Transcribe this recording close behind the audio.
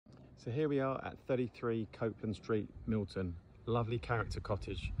So here we are at 33 Copeland Street, Milton. Lovely character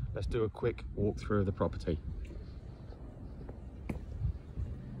cottage. Let's do a quick walkthrough of the property.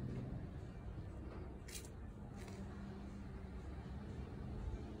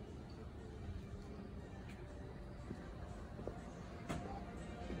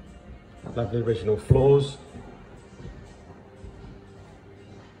 Lovely original floors.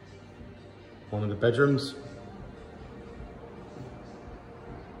 One of the bedrooms.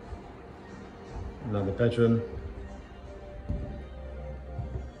 Another bedroom.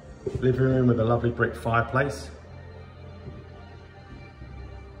 Living room with a lovely brick fireplace.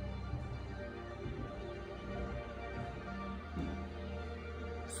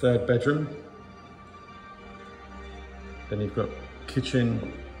 Third bedroom. Then you've got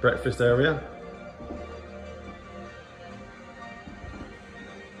kitchen, breakfast area.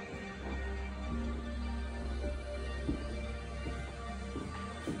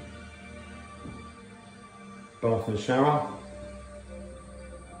 Bath and shower.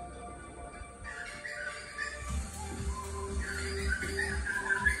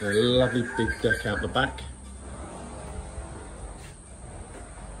 A lovely big deck out the back.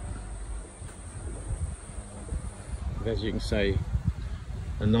 And as you can see,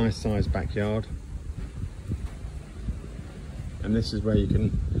 a nice sized backyard. And this is where you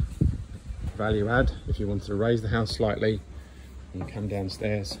can value add if you wanted to raise the house slightly. You come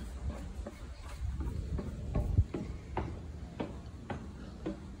downstairs.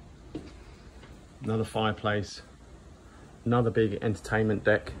 Another fireplace, another big entertainment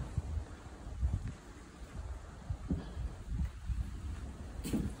deck.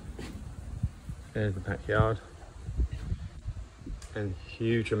 There's the backyard. And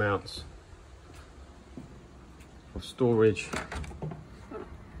huge amounts of storage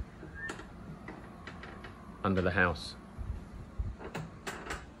under the house.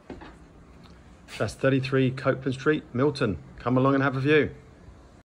 That's 33 Copeland Street, Milton. Come along and have a view.